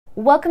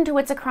Welcome to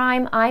It's a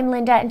Crime. I'm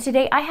Linda, and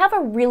today I have a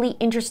really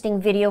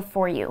interesting video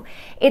for you.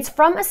 It's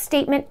from a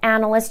statement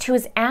analyst who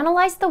has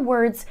analyzed the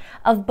words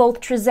of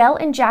both Trezell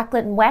and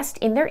Jacqueline West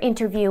in their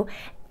interview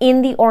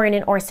in the Orrin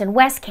and Orson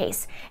West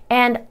case.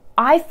 And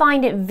I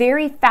find it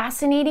very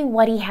fascinating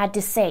what he had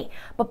to say.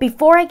 But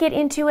before I get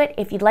into it,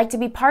 if you'd like to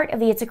be part of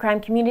the It's a Crime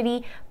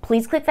community,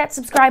 please click that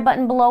subscribe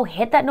button below,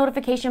 hit that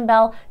notification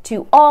bell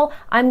to all.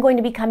 I'm going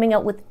to be coming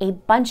out with a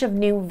bunch of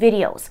new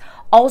videos.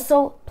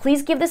 Also,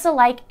 please give this a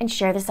like and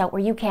share this out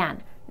where you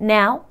can.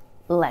 Now,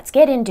 let's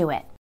get into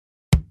it.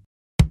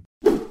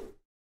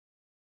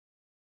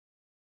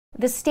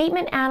 The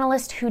statement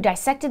analyst who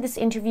dissected this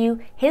interview,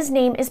 his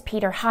name is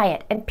Peter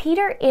Hyatt, and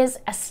Peter is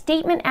a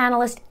statement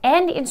analyst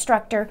and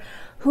instructor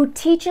who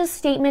teaches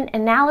statement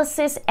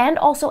analysis and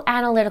also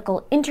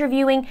analytical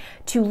interviewing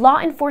to law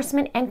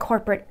enforcement and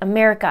corporate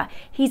America.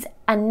 He's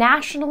a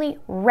nationally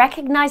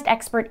recognized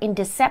expert in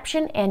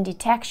deception and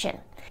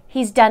detection.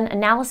 He's done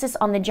analysis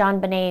on the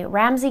JonBenet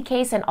Ramsey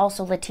case and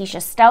also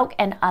Letitia Stauch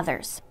and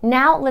others.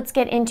 Now let's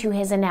get into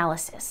his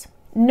analysis.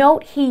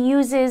 Note he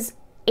uses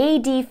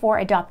AD for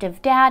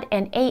adoptive dad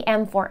and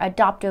AM for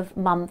adoptive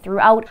mom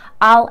throughout.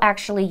 I'll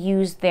actually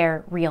use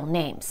their real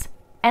names.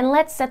 And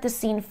let's set the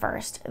scene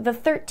first. The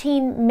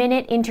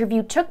 13-minute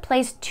interview took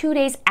place 2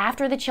 days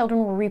after the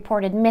children were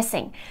reported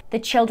missing. The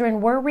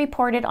children were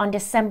reported on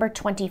December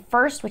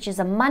 21st, which is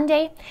a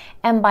Monday,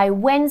 and by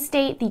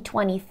Wednesday, the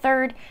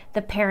 23rd,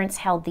 the parents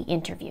held the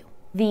interview.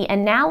 The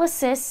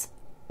analysis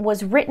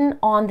was written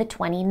on the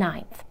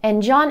 29th.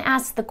 And John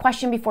asks the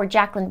question before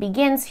Jacqueline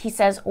begins. He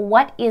says,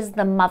 "What is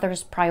the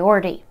mother's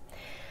priority?"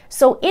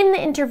 So in the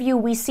interview,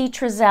 we see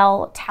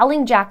Trezell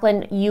telling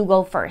Jacqueline, "You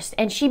go first."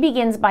 And she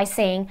begins by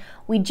saying,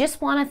 "We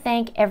just want to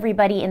thank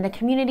everybody in the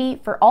community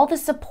for all the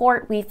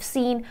support we've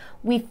seen.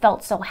 We've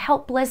felt so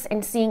helpless,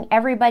 and seeing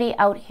everybody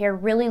out here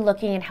really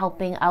looking and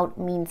helping out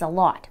means a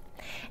lot."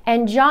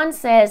 And John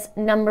says,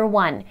 number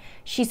one,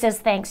 she says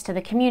thanks to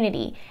the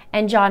community.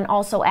 And John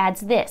also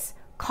adds this,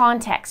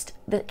 context,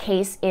 the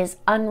case is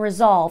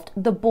unresolved.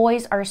 The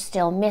boys are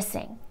still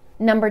missing.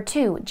 Number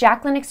two,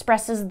 Jacqueline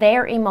expresses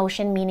their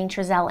emotion, meaning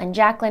Trezell and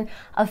Jacqueline,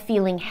 of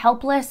feeling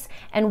helpless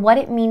and what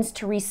it means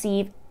to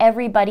receive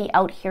everybody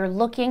out here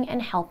looking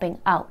and helping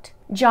out.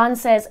 John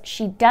says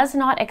she does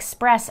not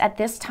express at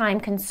this time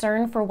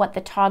concern for what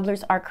the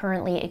toddlers are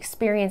currently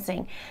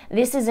experiencing.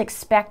 This is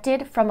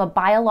expected from a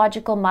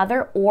biological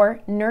mother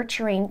or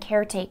nurturing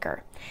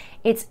caretaker.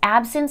 Its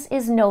absence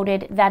is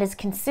noted that is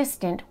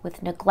consistent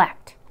with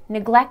neglect.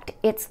 Neglect,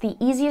 it's the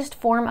easiest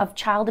form of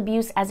child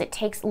abuse as it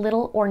takes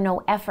little or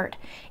no effort.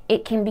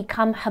 It can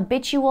become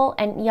habitual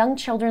and young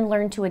children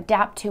learn to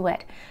adapt to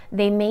it.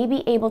 They may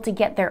be able to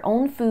get their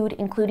own food,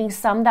 including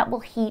some that will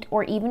heat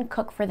or even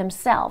cook for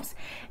themselves.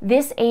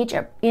 This age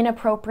of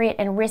inappropriate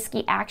and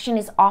risky action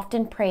is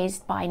often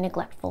praised by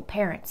neglectful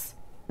parents.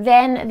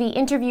 Then the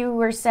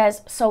interviewer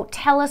says, "So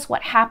tell us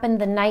what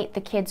happened the night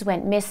the kids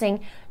went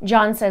missing."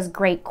 John says,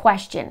 "Great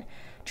question."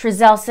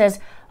 Trezell says,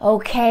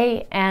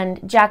 "Okay," and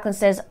Jacqueline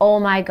says, "Oh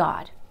my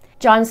God."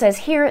 John says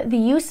here, the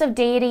use of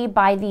deity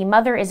by the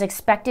mother is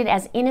expected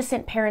as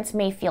innocent parents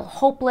may feel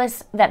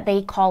hopeless that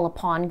they call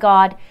upon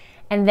God.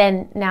 And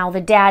then now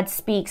the dad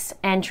speaks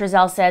and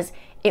Trezell says,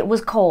 "It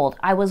was cold.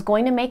 I was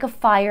going to make a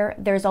fire.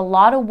 There's a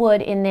lot of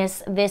wood in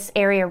this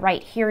area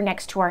right here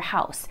next to our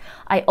house.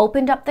 I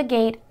opened up the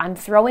gate. I'm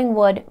throwing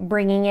wood,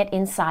 bringing it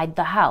inside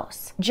the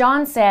house."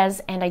 John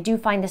says, and I do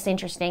find this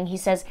interesting, he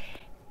says,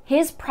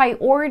 his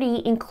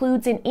priority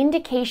includes an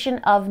indication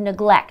of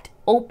neglect.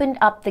 Opened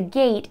up the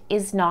gate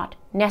is not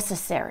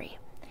necessary.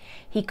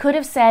 He could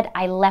have said,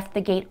 "I left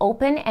the gate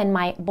open and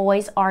my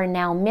boys are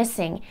now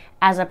missing,"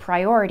 as a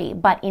priority.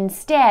 But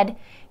instead,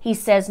 he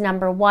says,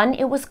 number one,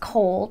 it was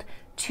cold.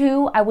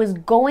 Two, I was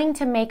going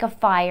to make a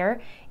fire.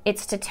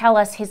 It's to tell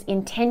us his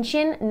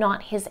intention,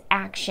 not his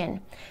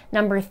action.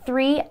 Number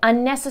three,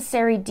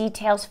 unnecessary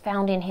details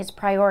found in his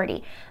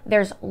priority.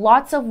 There's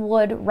lots of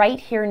wood right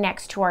here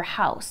next to our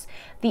house.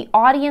 The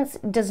audience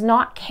does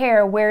not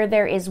care where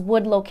there is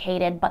wood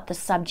located, but the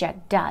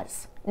subject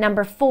does.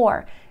 Number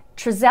four,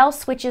 Trezell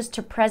switches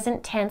to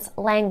present tense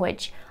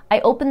language. I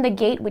opened the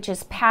gate, which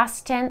is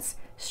past tense,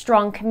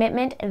 strong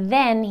commitment.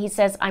 Then he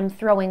says, "I'm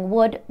throwing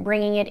wood,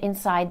 bringing it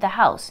inside the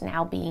house,"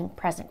 now being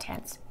present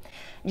tense.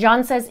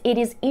 John says it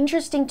is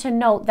interesting to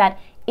note that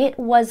 "it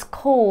was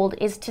cold"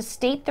 is to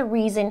state the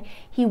reason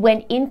he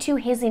went into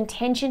his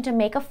intention to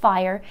make a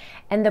fire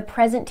and the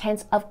present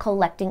tense of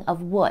collecting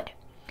of wood.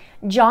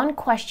 John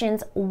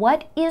questions,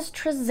 what is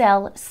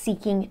Trezell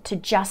seeking to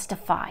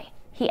justify?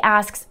 He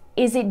asks,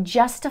 is it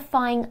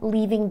justifying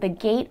leaving the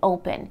gate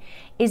open?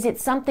 Is it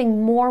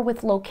something more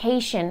with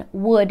location,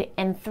 wood,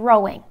 and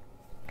throwing?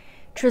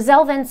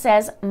 Trezell then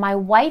says, "My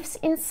wife's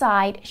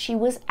inside. She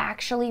was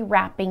actually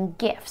wrapping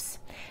gifts."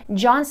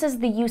 John says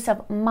the use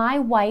of "my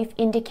wife"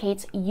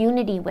 indicates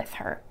unity with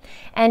her.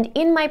 And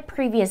in my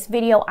previous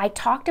video, I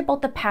talked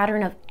about the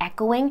pattern of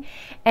echoing,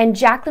 and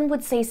Jacqueline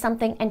would say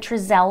something and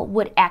Trezell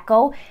would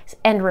echo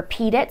and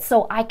repeat it,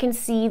 so I can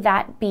see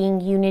that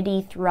being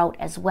unity throughout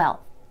as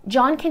well.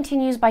 John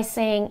continues by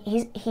saying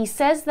he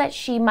says that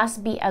she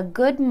must be a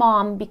good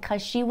mom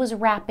because she was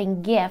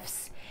wrapping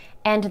gifts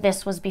and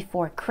this was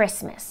before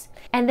Christmas.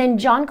 And then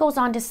John goes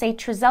on to say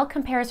Trezell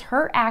compares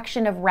her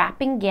action of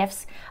wrapping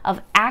gifts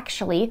of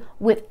actually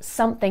with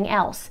something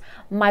else.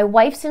 My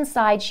wife's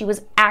inside, she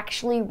was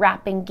actually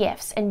wrapping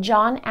gifts. And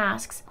John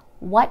asks,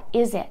 what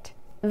is it?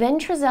 Then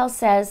Trezell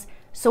says,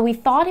 so we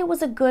thought it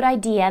was a good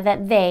idea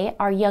that they,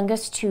 our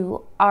youngest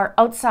two, are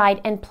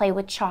outside and play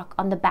with chalk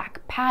on the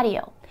back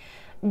patio.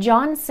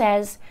 John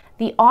says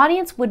the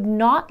audience would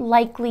not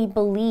likely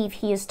believe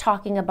he is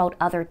talking about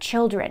other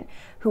children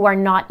who are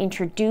not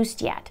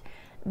introduced yet.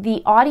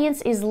 The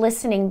audience is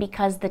listening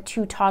because the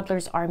two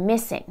toddlers are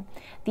missing.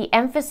 The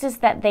emphasis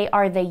that they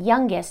are the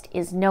youngest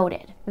is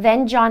noted.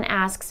 Then John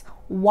asks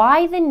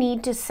why the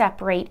need to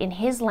separate in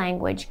his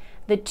language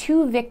the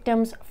two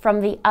victims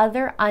from the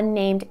other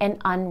unnamed and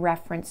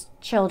unreferenced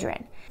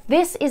children.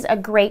 This is a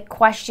great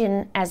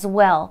question as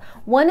well.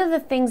 One of the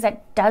things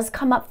that does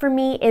come up for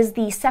me is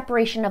the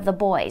separation of the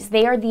boys.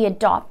 They are the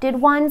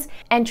adopted ones,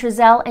 and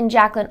Trezell and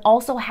Jacqueline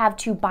also have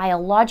two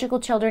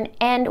biological children,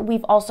 and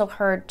we've also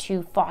heard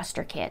two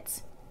foster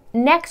kids.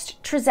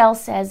 Next, Trezell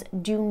says,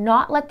 do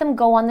not let them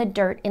go on the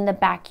dirt in the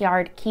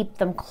backyard, keep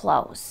them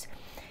close.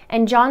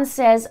 And John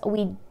says,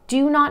 we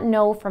do not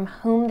know from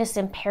whom this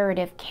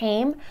imperative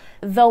came,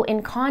 though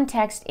in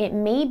context it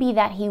may be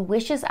that he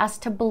wishes us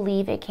to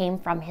believe it came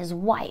from his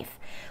wife.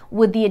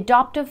 Would the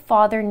adoptive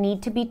father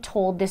need to be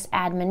told this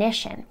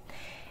admonition?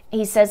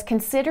 He says,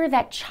 consider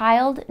that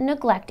child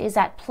neglect is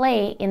at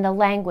play in the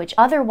language,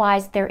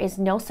 otherwise there is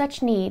no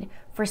such need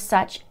for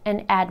such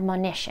an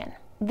admonition.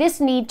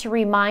 This need to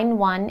remind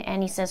one,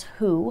 and he says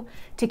who,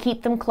 to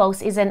keep them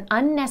close is an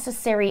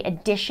unnecessary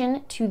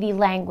addition to the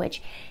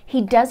language.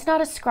 He does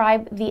not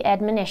ascribe the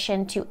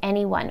admonition to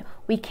anyone.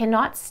 We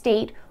cannot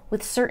state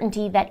with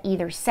certainty that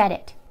either said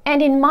it.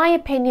 And in my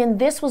opinion,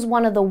 this was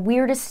one of the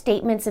weirdest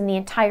statements in the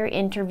entire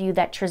interview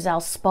that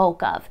Trezell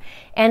spoke of.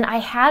 And I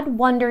had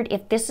wondered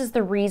if this is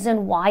the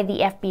reason why the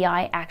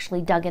FBI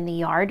actually dug in the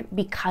yard,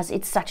 because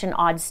it's such an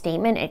odd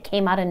statement. It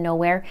came out of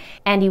nowhere.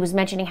 And he was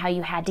mentioning how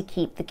you had to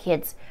keep the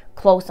kids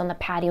close on the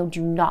patio.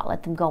 Do not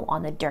let them go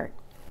on the dirt.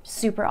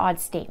 Super odd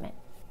statement.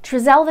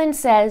 Trezell then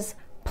says,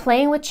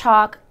 playing with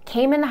chalk,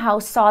 came in the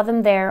house, saw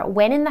them there,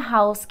 went in the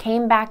house,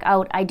 came back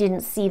out, I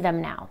didn't see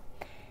them now.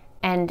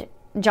 And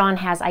John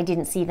has, I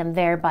didn't see them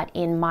there, but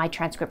in my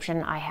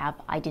transcription I have,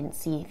 I didn't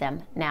see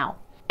them now.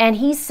 And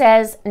he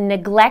says,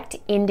 neglect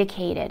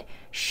indicated.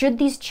 Should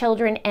these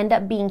children end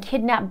up being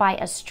kidnapped by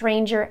a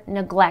stranger,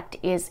 neglect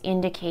is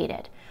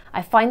indicated.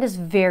 I find this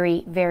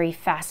very, very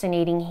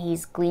fascinating.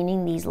 He's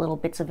gleaning these little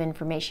bits of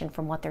information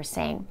from what they're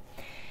saying.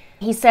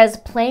 He says,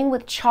 playing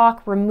with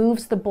chalk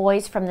removes the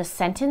boys from the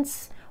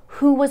sentence.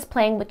 Who was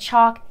playing with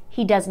chalk?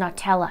 He does not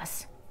tell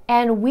us.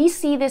 And we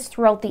see this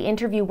throughout the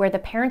interview where the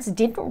parents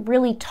didn't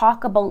really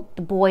talk about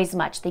the boys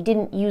much. They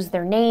didn't use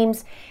their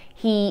names.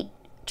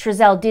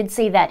 Trezell did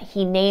say that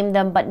he named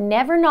them, but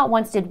never, not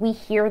once did we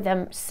hear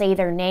them say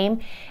their name.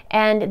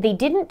 And they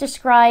didn't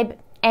describe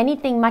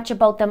anything much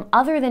about them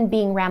other than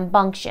being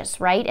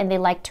rambunctious, right? And they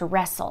like to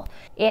wrestle.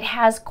 It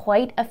has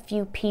quite a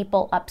few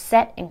people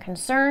upset and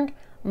concerned,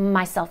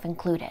 myself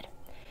included.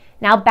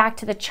 Now back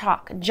to the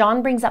chalk.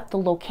 John brings up the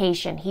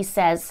location. He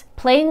says,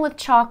 playing with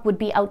chalk would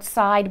be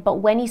outside, but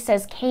when he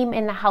says came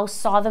in the house,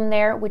 saw them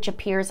there, which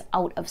appears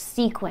out of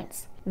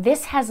sequence.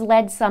 This has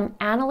led some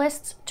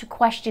analysts to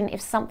question if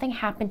something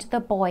happened to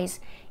the boys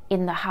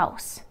in the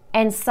house.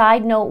 And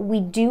side note, we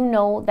do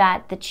know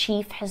that the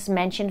chief has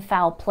mentioned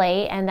foul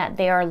play and that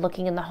they are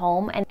looking in the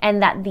home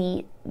and that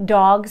the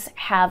dogs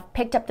have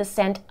picked up the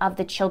scent of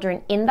the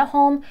children in the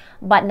home,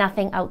 but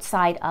nothing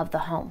outside of the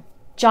home.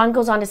 John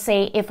goes on to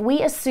say, if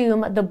we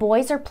assume the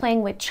boys are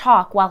playing with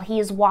chalk while he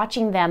is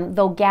watching them,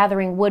 though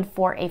gathering wood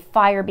for a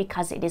fire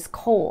because it is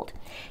cold.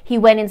 He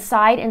went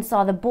inside and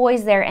saw the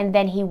boys there, and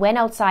then he went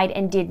outside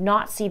and did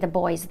not see the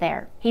boys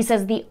there. He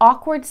says the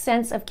awkward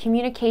sense of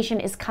communication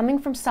is coming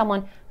from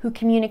someone who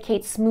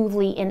communicates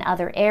smoothly in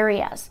other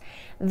areas.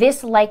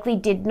 This likely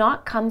did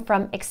not come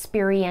from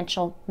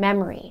experiential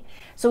memory.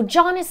 So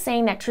John is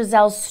saying that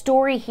Trezell's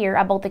story here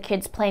about the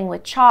kids playing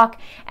with chalk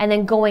and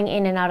then going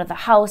in and out of the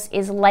house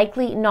is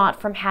likely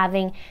not from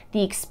having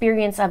the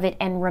experience of it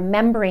and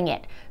remembering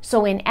it.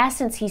 So in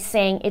essence, he's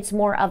saying it's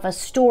more of a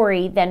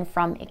story than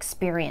from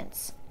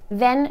experience.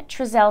 Then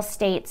Trezell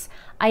states,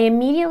 I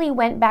immediately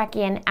went back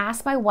in,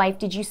 asked my wife,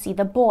 did you see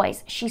the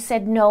boys? She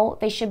said, no,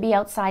 they should be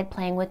outside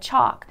playing with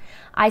chalk.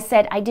 I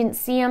said, I didn't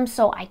see them,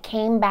 so I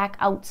came back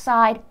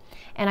outside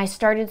and I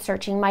started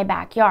searching my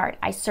backyard.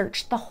 I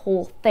searched the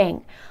whole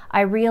thing.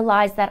 I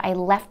realized that I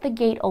left the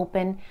gate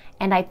open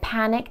and I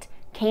panicked,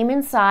 came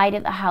inside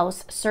of the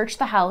house, searched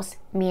the house,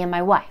 me and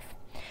my wife.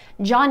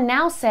 John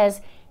now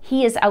says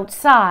he is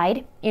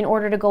outside in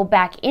order to go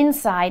back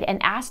inside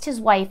and asked his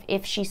wife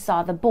if she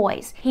saw the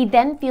boys. He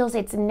then feels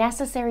it's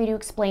necessary to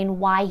explain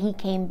why he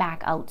came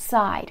back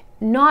outside.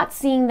 Not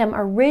seeing them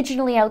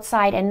originally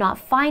outside and not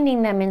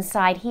finding them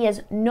inside, he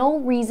has no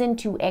reason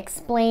to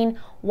explain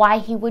why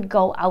he would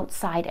go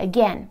outside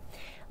again.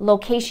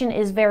 Location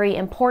is very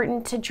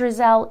important to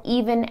Trezell,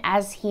 even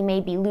as he may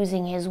be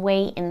losing his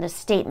way in the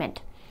statement.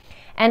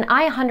 And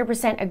I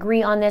 100%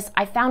 agree on this.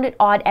 I found it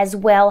odd as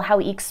well how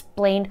he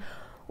explained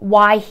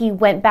why he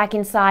went back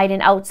inside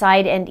and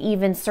outside and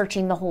even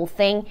searching the whole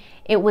thing.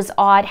 It was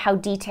odd how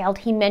detailed.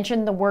 He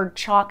mentioned the word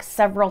chalk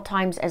several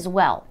times as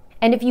well.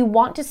 And if you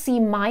want to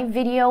see my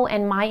video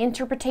and my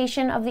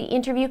interpretation of the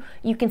interview,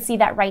 you can see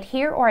that right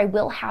here, or I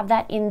will have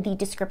that in the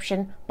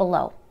description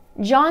below.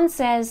 John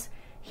says,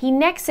 he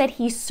next said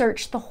he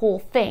searched the whole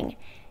thing.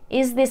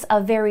 Is this a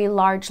very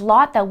large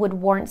lot that would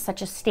warrant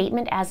such a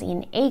statement as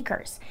in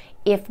acres?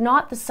 If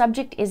not, the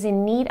subject is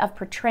in need of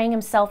portraying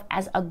himself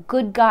as a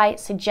good guy,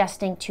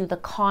 suggesting to the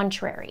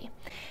contrary.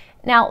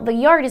 Now, the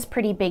yard is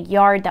pretty big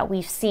yard that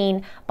we've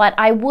seen, but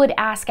I would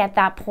ask at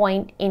that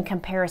point in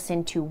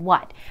comparison to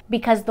what?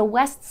 Because the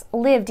Wests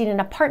lived in an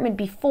apartment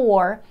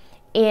before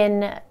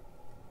in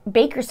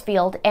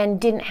Bakersfield and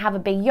didn't have a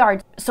big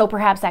yard, so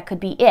perhaps that could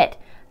be it.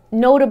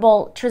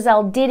 Notable,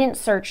 Trezell didn't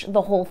search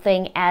the whole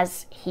thing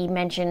as he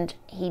mentioned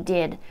he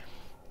did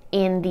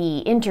in the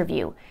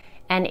interview,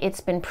 and it's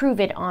been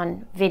proven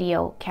on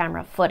video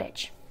camera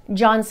footage.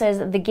 John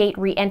says the gate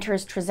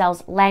re-enters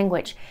Trezell's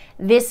language.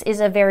 This is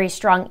a very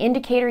strong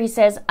indicator, he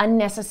says,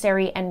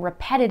 unnecessary and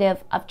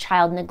repetitive of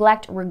child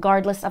neglect,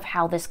 regardless of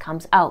how this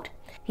comes out.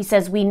 He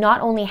says we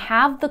not only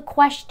have the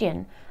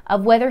question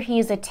of whether he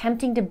is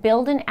attempting to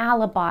build an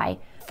alibi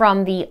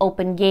from the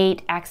open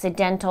gate,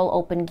 accidental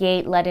open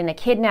gate, let in a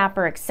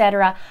kidnapper,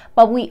 etc.,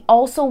 but we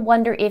also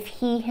wonder if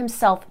he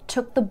himself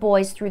took the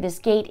boys through this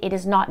gate. It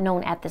is not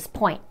known at this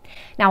point.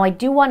 Now, I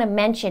do want to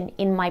mention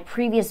in my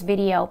previous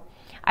video,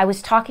 I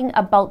was talking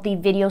about the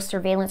video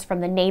surveillance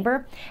from the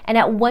neighbor, and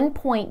at one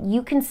point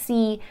you can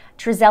see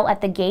Trezell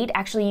at the gate.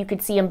 Actually, you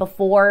could see him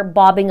before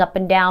bobbing up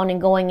and down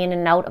and going in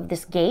and out of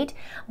this gate,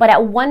 but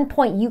at one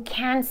point you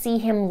can see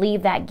him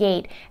leave that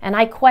gate, and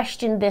I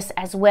questioned this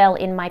as well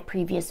in my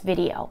previous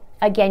video.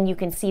 Again, you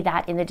can see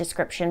that in the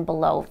description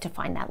below to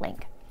find that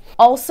link.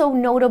 Also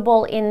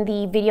notable in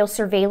the video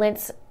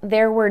surveillance,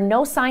 there were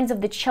no signs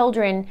of the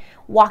children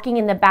walking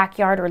in the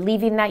backyard or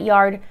leaving that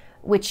yard,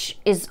 which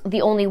is the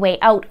only way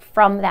out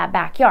from that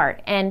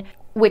backyard, and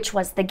which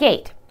was the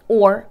gate,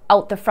 or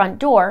out the front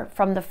door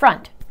from the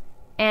front.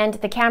 And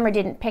the camera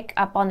didn't pick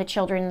up on the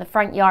children in the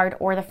front yard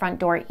or the front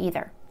door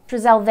either.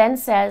 Trezell then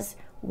says,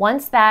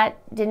 once that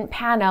didn't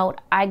pan out,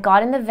 I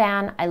got in the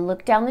van, I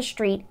looked down the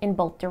street in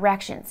both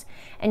directions.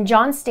 And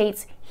John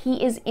states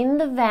he is in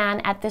the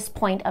van at this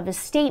point of his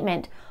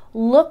statement,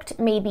 looked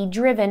maybe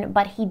driven,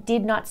 but he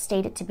did not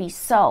state it to be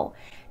so.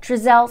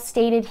 Trezell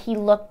stated he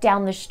looked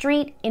down the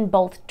street in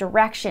both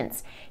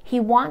directions. He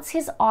wants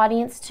his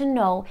audience to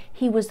know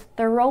he was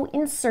thorough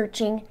in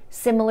searching,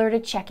 similar to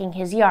checking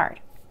his yard.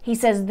 He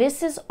says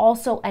this is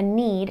also a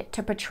need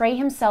to portray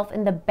himself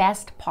in the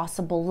best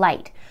possible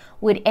light.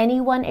 Would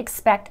anyone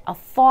expect a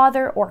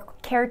father or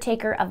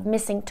caretaker of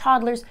missing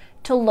toddlers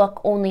to look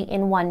only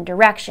in one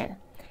direction?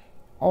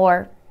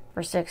 Or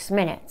for 6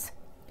 minutes?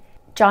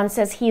 John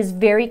says he is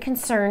very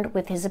concerned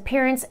with his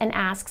appearance and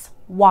asks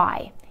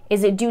why.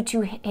 Is it due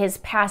to his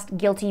past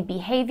guilty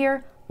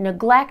behavior,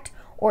 neglect,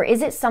 or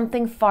is it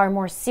something far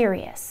more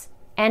serious?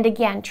 And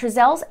again,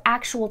 Trezell's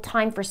actual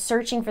time for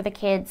searching for the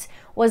kids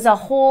was a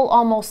whole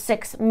almost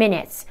 6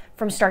 minutes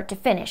from start to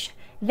finish.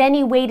 Then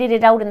he waited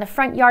it out in the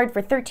front yard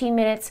for 13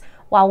 minutes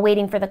while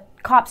waiting for the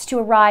cops to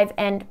arrive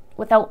and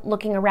without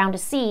looking around to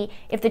see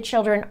if the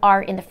children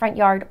are in the front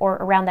yard or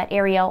around that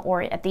area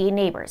or at the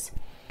neighbors.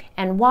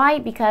 And why?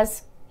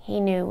 Because he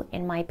knew,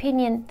 in my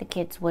opinion, the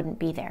kids wouldn't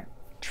be there.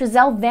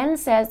 Trezell then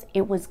says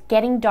it was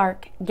getting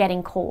dark,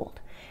 getting cold.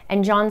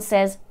 And John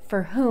says,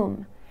 for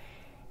whom?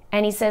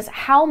 And he says,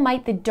 how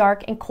might the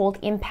dark and cold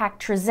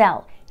impact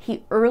Trezell?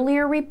 He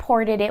earlier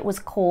reported it was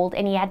cold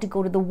and he had to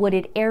go to the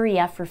wooded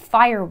area for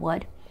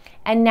firewood,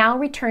 and now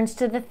returns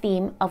to the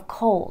theme of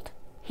cold.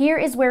 Here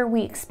is where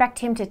we expect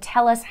him to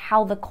tell us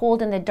how the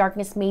cold and the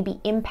darkness may be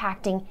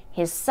impacting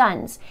his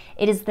sons.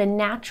 It is the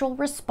natural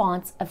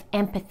response of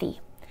empathy.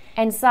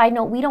 And side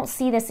note, we don't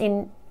see this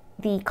in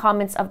the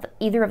comments of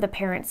either of the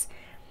parents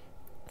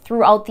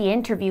throughout the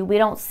interview. We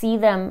don't see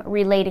them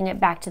relating it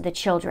back to the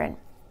children.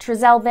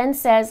 Trezell then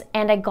says,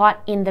 and I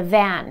got in the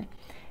van.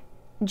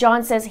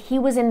 John says he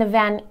was in the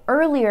van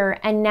earlier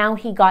and now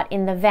he got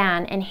in the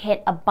van and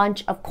hit a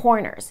bunch of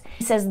corners.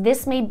 He says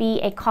this may be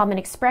a common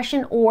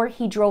expression, or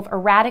he drove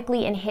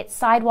erratically and hit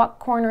sidewalk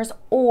corners,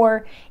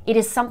 or it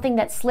is something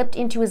that slipped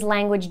into his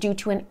language due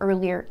to an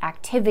earlier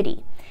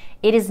activity.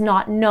 It is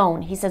not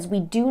known. He says,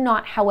 we do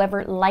not,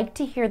 however, like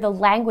to hear the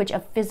language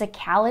of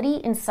physicality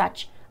in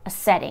such a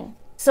setting.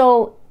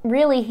 So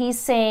really, he's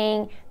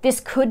saying this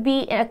could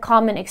be a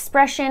common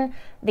expression.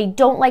 They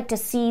don't like to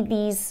see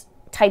these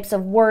types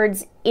of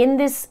words in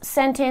this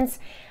sentence,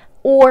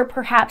 or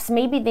perhaps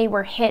maybe they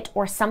were hit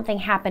or something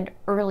happened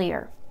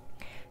earlier.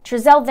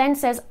 Trezell then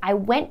says, I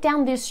went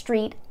down this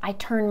street, I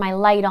turned my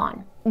light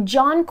on.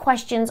 John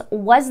questions,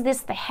 was this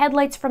the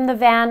headlights from the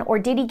van, or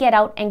did he get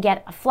out and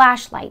get a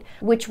flashlight,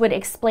 which would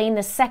explain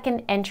the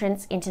second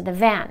entrance into the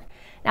van.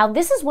 Now,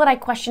 this is what I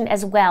questioned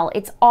as well.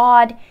 It's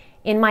odd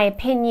In my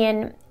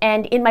opinion,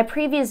 and in my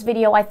previous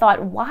video, I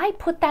thought, why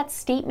put that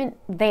statement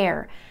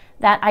there?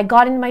 That I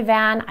got in my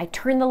van, I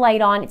turned the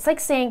light on. It's like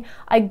saying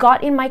I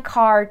got in my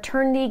car,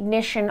 turned the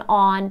ignition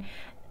on,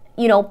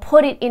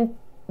 put it in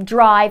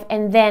drive,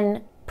 and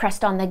then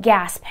pressed on the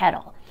gas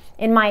pedal.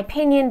 In my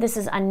opinion, this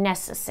is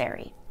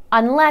unnecessary.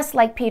 Unless,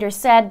 like Peter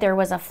said, there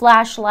was a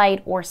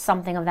flashlight or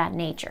something of that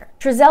nature.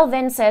 Trezell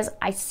then says,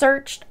 I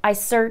searched,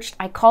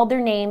 I called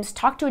their names,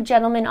 talked to a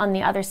gentleman on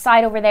the other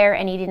side over there,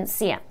 and he didn't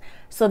see him.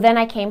 So then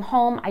I came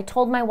home, I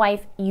told my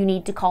wife, you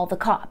need to call the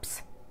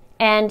cops.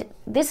 And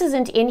this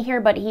isn't in here,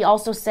 but he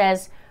also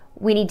says,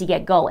 we need to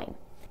get going.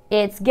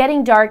 It's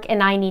getting dark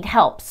and I need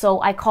help.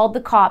 So I called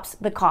the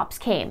cops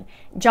came.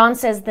 John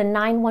says the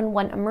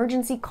 911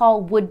 emergency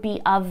call would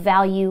be of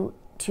value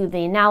to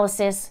the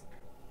analysis.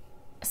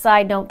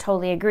 Side note,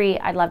 totally agree.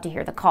 I'd love to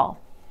hear the call.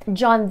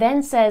 John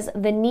then says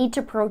the need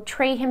to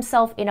portray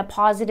himself in a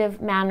positive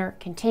manner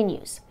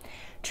continues.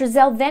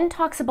 Trezell then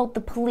talks about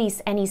the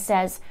police and he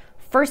says,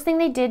 first thing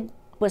they did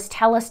was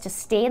tell us to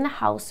stay in the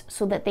house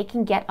so that they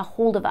can get a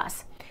hold of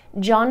us.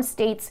 John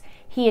states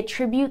he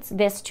attributes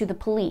this to the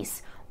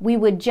police. We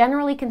would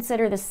generally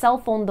consider the cell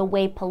phone the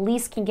way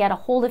police can get a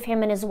hold of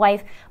him and his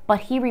wife,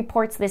 but he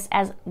reports this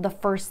as the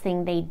first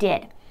thing they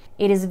did.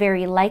 It is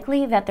very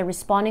likely that the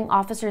responding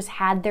officers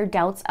had their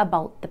doubts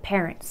about the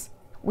parents.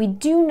 We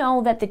do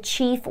know that the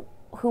chief,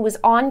 who was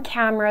on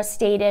camera,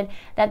 stated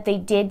that they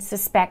did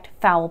suspect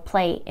foul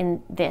play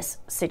in this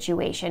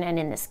situation and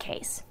in this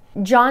case.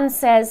 John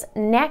says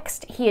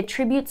next he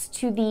attributes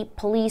to the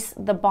police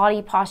the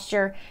body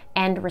posture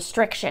and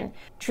restriction.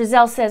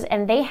 Trezell says,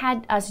 and they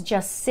had us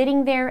just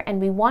sitting there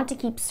and we want to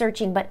keep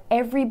searching, but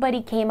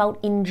everybody came out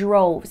in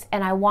droves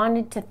and I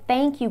wanted to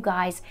thank you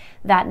guys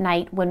that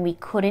night when we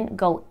couldn't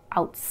go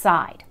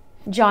outside.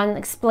 John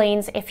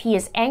explains if he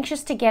is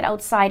anxious to get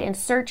outside and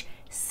search,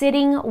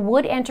 sitting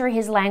would enter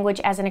his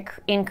language as an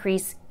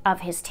increase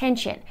of his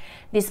tension.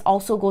 This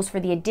also goes for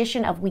the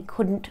addition of we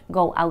couldn't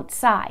go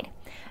outside.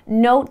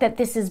 Note that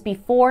this is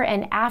before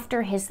and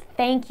after his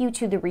thank you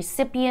to the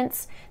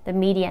recipients, the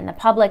media and the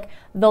public,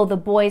 though the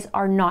boys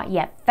are not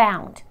yet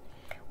found.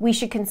 We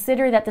should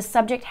consider that the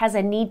subject has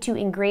a need to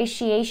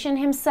ingratiation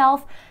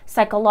himself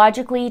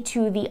psychologically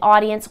to the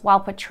audience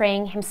while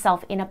portraying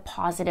himself in a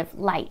positive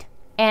light.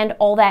 And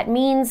all that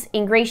means,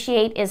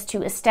 ingratiate, is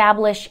to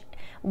establish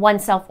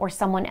oneself or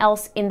someone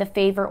else in the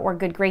favor or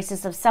good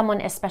graces of someone,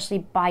 especially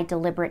by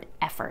deliberate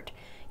effort,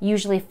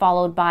 usually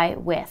followed by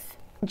with.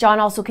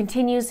 John also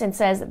continues and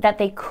says that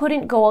they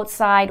couldn't go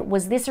outside.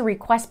 Was this a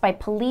request by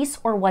police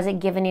or was it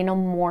given in a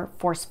more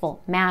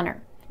forceful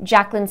manner?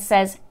 Jacqueline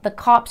says, the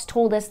cops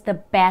told us the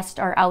best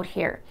are out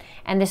here.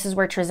 And this is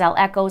where Trezell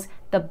echoes,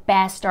 the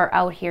best are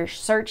out here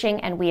searching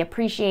and we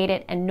appreciate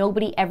it and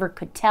nobody ever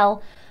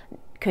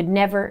could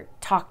never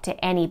talk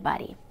to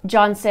anybody.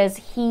 John says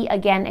he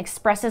again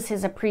expresses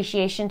his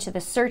appreciation to the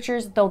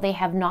searchers, though they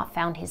have not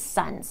found his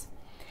sons.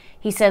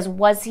 He says,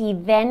 was he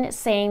then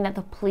saying that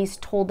the police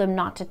told them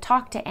not to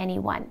talk to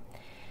anyone?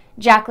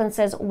 Jacqueline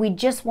says, we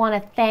just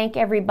want to thank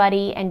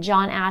everybody. And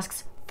John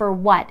asks, for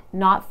what?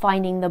 Not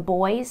finding the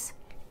boys?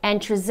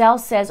 And Trezell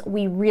says,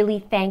 we really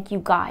thank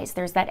you guys.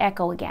 There's that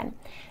echo again.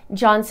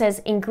 John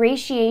says,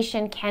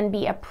 ingratiation can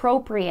be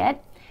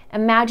appropriate.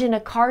 Imagine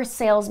a car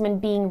salesman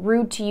being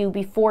rude to you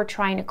before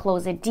trying to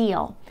close a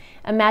deal.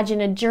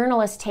 Imagine a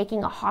journalist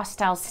taking a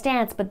hostile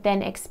stance but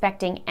then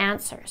expecting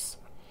answers.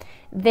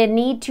 The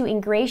need to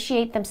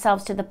ingratiate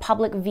themselves to the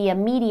public via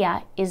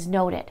media is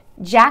noted.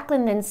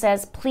 Jacqueline then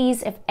says,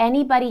 please, if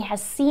anybody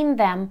has seen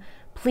them,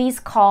 please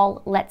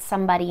call, let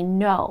somebody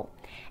know.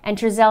 And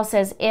Trezell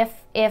says, if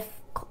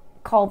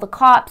call the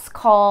cops,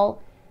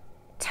 call,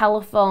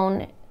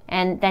 telephone,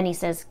 and then he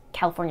says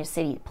California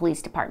City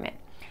Police Department.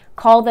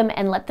 Call them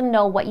and let them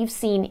know what you've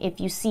seen if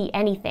you see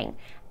anything.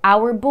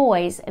 Our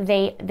boys,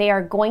 they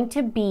are going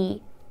to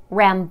be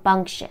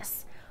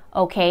rambunctious.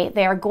 Okay,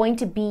 they are going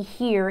to be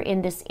here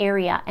in this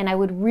area and I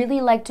would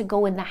really like to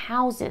go in the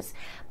houses,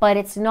 but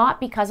it's not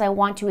because I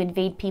want to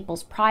invade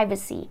people's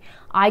privacy.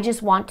 I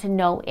just want to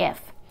know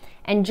if.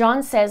 And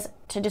John says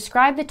to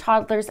describe the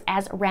toddlers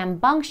as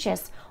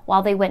rambunctious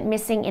while they went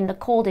missing in the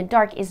cold and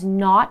dark is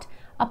not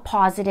a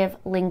positive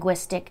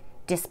linguistic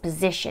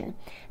disposition.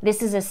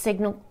 This is a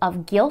signal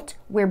of guilt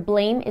where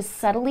blame is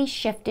subtly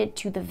shifted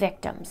to the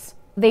victims.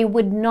 They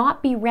would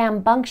not be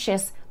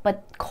rambunctious,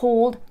 but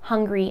cold,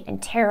 hungry,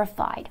 and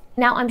terrified.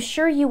 Now, I'm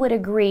sure you would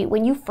agree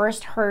when you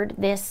first heard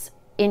this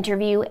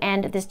interview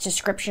and this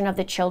description of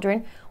the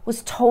children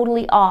was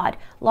totally odd.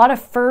 A lot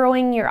of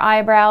furrowing your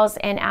eyebrows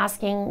and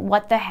asking,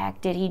 what the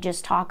heck did he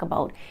just talk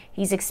about?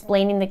 He's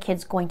explaining the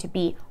kid's going to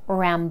be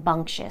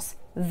rambunctious.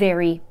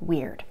 Very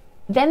weird.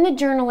 Then the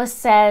journalist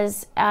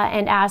says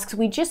and asks,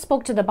 we just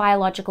spoke to the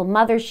biological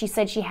mother. She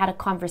said she had a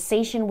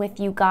conversation with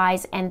you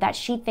guys and that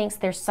she thinks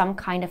there's some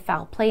kind of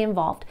foul play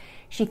involved.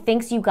 She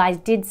thinks you guys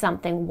did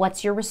something.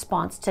 What's your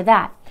response to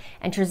that?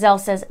 And Trezell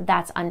says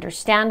that's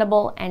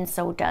understandable, and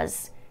so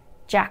does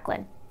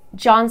Jacqueline.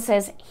 John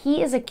says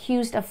he is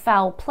accused of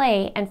foul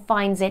play and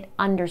finds it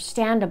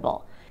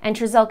understandable. And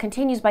Trezell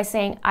continues by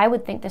saying, I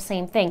would think the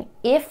same thing.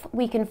 If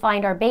we can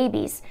find our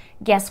babies,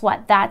 guess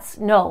what? That's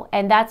no.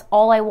 And that's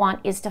all I want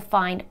is to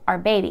find our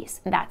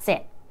babies. And that's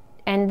it.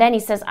 And then he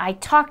says, I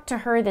talked to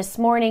her this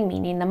morning,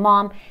 meaning the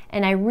mom,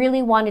 and I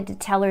really wanted to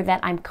tell her that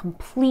I'm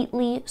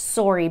completely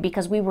sorry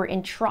because we were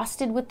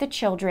entrusted with the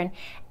children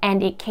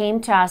and it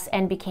came to us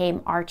and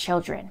became our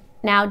children.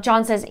 Now,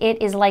 John says it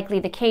is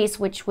likely the case,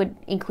 which would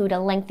include a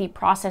lengthy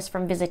process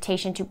from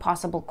visitation to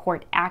possible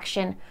court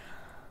action.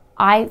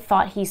 I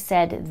thought he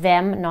said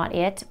them, not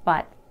it,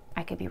 but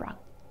I could be wrong.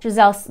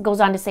 Trezell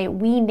goes on to say,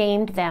 we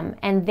named them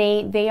and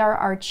they are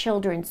our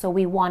children, so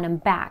we want them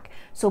back.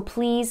 So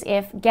please,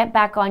 get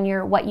back on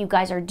what you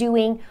guys are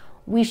doing.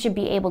 We should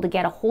be able to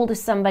get a hold of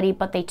somebody,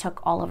 but they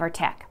took all of our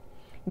tech.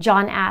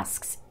 John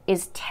asks,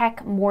 is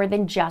tech more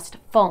than just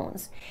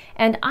phones?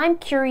 And I'm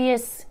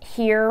curious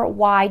here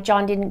why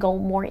John didn't go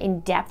more in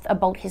depth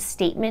about his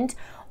statement,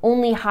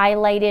 only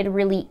highlighted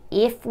really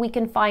if we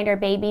can find our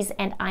babies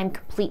and I'm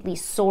completely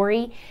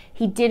sorry.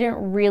 He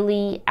didn't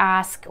really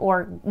ask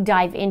or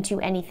dive into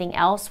anything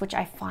else, which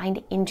I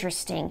find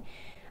interesting.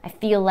 I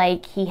feel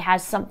like he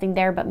has something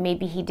there, but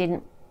maybe he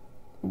didn't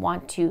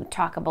want to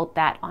talk about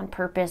that on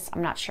purpose.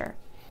 I'm not sure.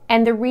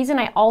 And the reason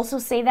I also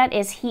say that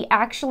is he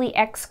actually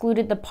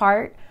excluded the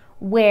part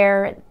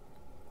where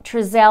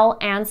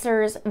Trezell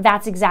answers,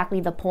 that's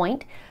exactly the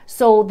point.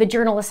 So the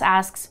journalist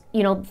asks,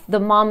 the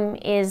mom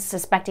is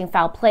suspecting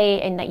foul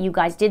play and that you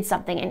guys did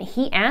something. And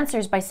he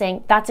answers by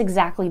saying, that's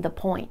exactly the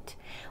point.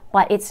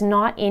 But it's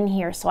not in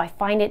here. So I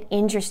find it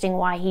interesting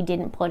why he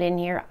didn't put in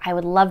here. I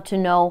would love to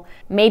know.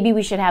 Maybe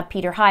we should have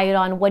Peter Hyatt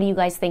on. What do you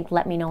guys think?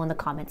 Let me know in the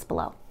comments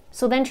below.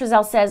 So then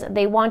Trezell says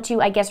they want to,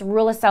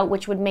 rule us out,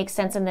 which would make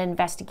sense in the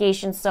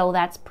investigation. So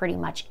that's pretty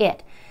much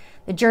it.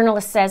 The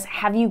journalist says,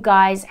 have you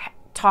guys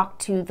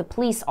talked to the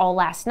police all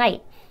last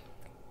night?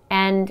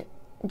 And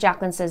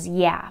Jacqueline says,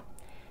 yeah.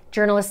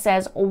 Journalist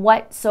says,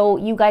 what? So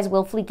you guys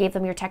willfully gave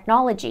them your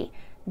technology.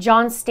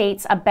 John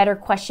states a better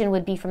question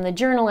would be from the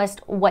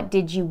journalist, what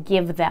did you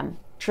give them?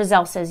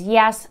 Trezell says,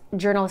 yes.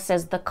 Journalist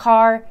says, the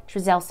car.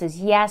 Trezell says,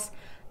 yes.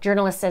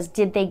 Journalist says,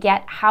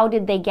 how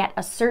did they get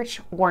a search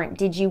warrant?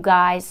 Did you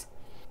guys?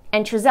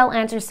 And Trezell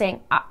answers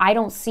saying, I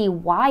don't see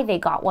why they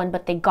got one,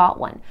 but they got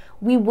one.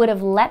 We would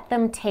have let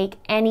them take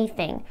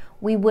anything.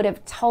 We would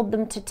have told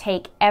them to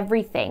take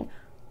everything.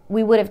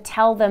 We would have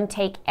told them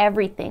take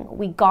everything.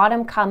 We got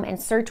them come and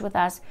search with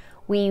us.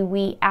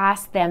 We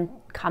asked them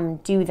come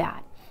do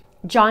that.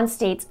 John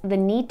states the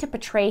need to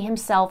portray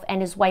himself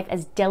and his wife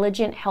as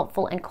diligent,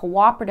 helpful, and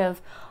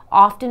cooperative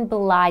often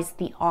belies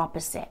the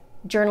opposite.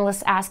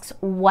 Journalist asks,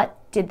 what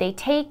did they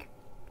take?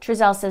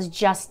 Trezell says,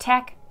 just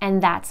tech,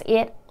 and that's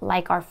it,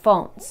 like our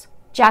phones.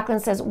 Jacqueline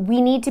says,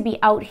 we need to be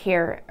out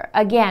here.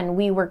 Again,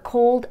 we were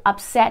cold,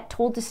 upset,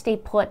 told to stay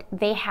put.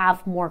 They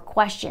have more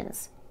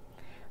questions.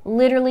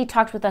 Literally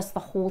talked with us the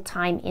whole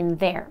time in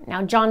there.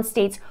 Now, John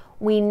states,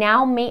 we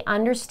now may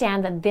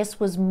understand that this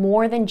was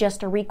more than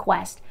just a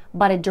request,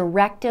 but a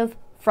directive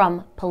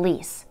from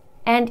police.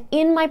 And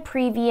in my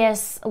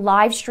previous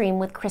live stream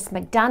with Chris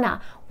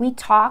McDonough, we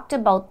talked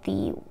about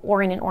the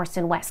Warren and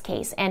Orson West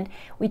case, and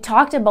we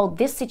talked about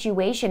this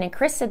situation, and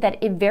Chris said that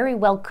it very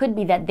well could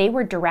be that they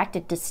were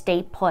directed to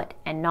stay put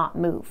and not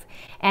move.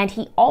 And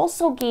he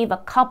also gave a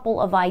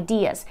couple of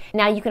ideas.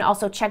 Now you can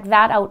also check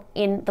that out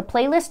in the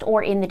playlist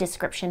or in the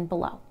description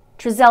below.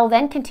 Trezell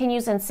then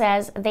continues and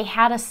says they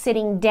had us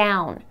sitting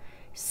down.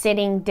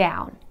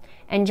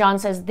 And John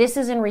says this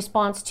is in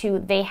response to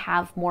they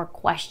have more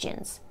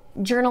questions.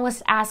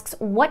 Journalist asks,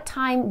 what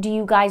time do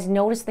you guys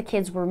notice the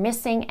kids were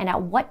missing and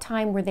at what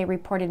time were they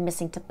reported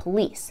missing to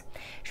police?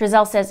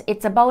 Trezell says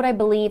it's about,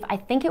 I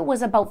think it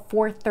was about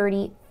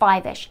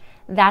 4:35-ish.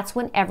 That's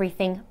when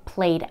everything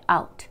played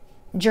out.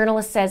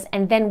 Journalist says,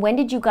 and then when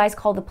did you guys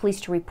call the police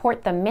to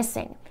report them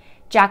missing?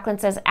 Jacqueline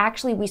says,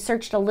 actually, we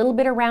searched a little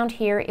bit around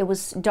here. It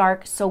was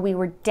dark, so we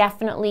were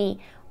definitely,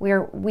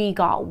 we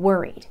got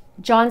worried.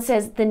 John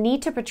says the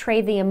need to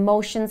portray the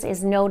emotions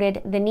is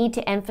noted. The need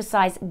to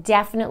emphasize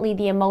definitely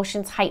the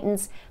emotions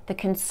heightens the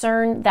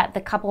concern that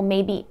the couple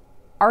may be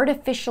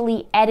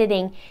artificially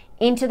editing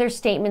into their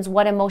statements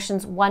what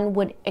emotions one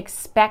would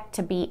expect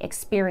to be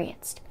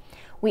experienced.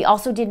 We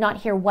also did not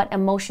hear what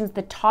emotions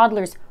the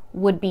toddlers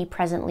would be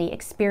presently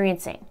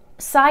experiencing.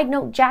 Side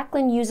note,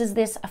 Jacqueline uses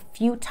this a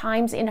few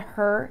times in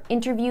her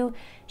interview.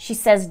 She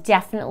says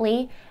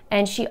definitely,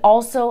 and she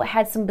also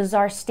had some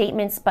bizarre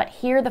statements, but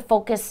here the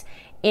focus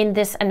in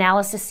this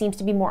analysis seems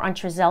to be more on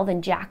Trezell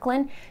than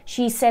Jacqueline.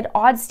 She said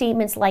odd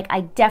statements like,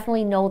 I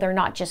definitely know they're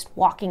not just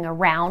walking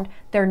around,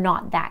 they're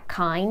not that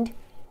kind.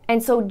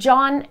 And so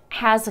John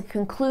has a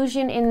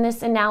conclusion in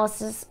this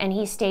analysis, and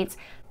he states,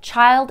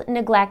 child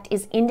neglect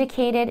is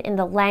indicated in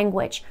the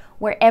language.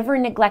 Wherever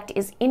neglect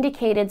is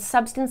indicated,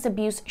 substance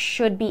abuse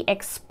should be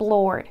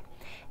explored.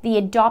 The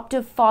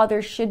adoptive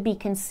father should be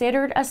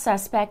considered a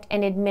suspect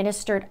and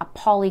administered a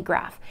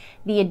polygraph.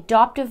 The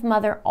adoptive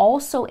mother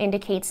also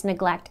indicates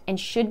neglect and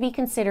should be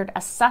considered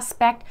a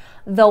suspect,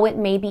 though it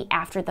may be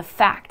after the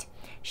fact.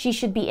 She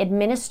should be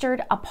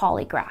administered a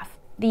polygraph.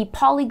 The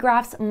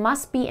polygraphs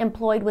must be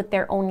employed with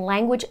their own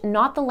language,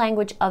 not the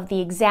language of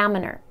the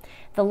examiner.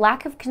 The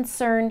lack of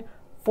concern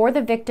for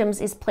the victims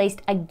is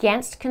placed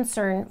against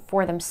concern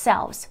for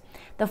themselves.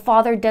 The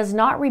father does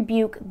not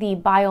rebuke the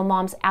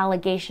biomom's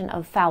allegation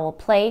of foul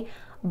play,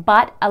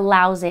 but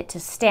allows it to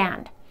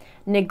stand.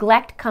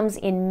 Neglect comes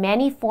in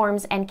many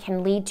forms and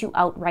can lead to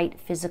outright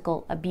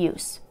physical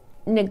abuse.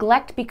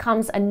 Neglect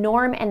becomes a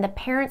norm, and the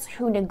parents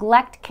who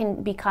neglect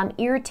can become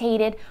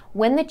irritated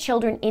when the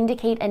children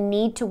indicate a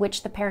need to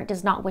which the parent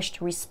does not wish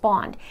to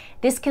respond.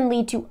 This can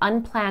lead to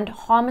unplanned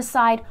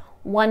homicide,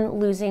 one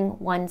losing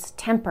one's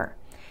temper.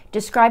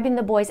 Describing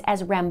the boys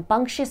as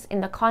rambunctious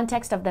in the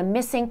context of the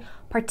missing,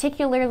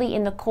 particularly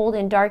in the cold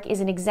and dark,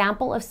 is an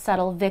example of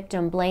subtle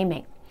victim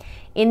blaming.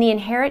 In the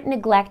inherent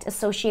neglect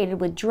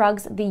associated with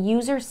drugs, the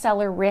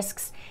user-seller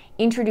risks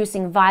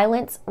introducing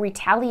violence,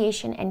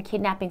 retaliation, and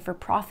kidnapping for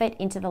profit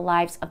into the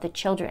lives of the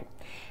children.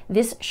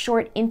 This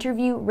short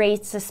interview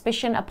raised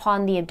suspicion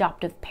upon the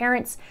adoptive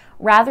parents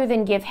rather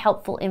than give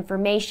helpful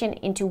information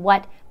into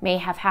what may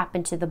have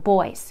happened to the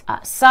boys.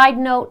 Side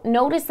note,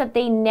 notice that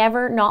they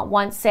never, not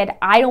once, said,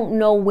 I don't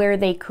know where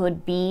they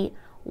could be.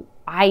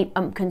 I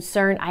am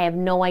concerned. I have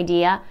no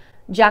idea.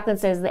 Jacqueline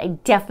says they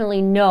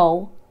definitely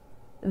know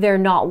they're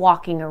not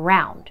walking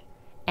around.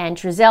 And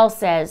Trezell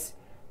says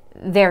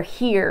they're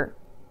here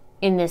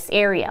in this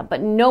area, but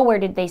nowhere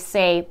did they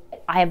say,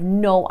 I have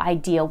no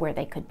idea where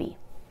they could be.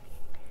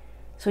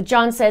 So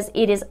John says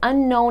it is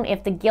unknown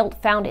if the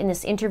guilt found in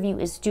this interview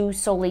is due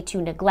solely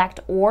to neglect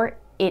or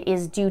it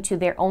is due to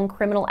their own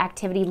criminal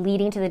activity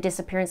leading to the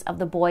disappearance of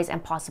the boys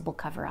and possible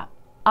cover-up.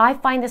 I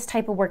find this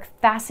type of work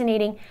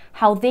fascinating,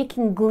 how they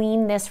can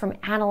glean this from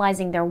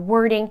analyzing their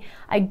wording.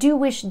 I do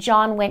wish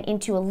John went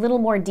into a little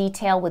more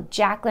detail with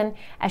Jacqueline,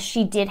 as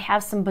she did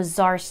have some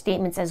bizarre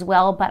statements as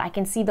well, but I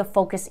can see the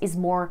focus is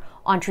more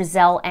on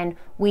Trezell, and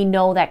we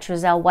know that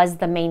Trezell was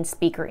the main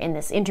speaker in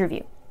this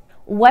interview.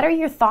 What are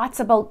your thoughts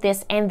about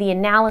this and the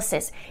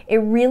analysis? It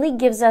really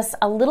gives us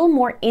a little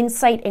more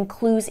insight and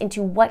clues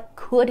into what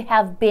could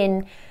have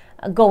been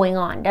going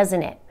on,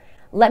 doesn't it?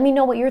 Let me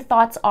know what your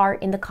thoughts are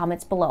in the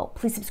comments below.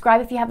 Please subscribe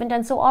if you haven't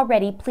done so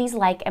already. Please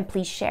like and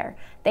please share.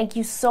 Thank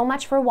you so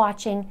much for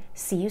watching.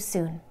 See you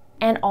soon.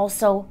 And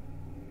also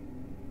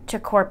to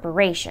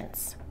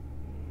corporations.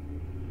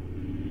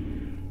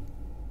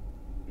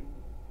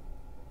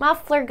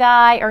 Muffler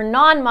guy or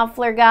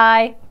non-muffler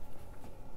guy.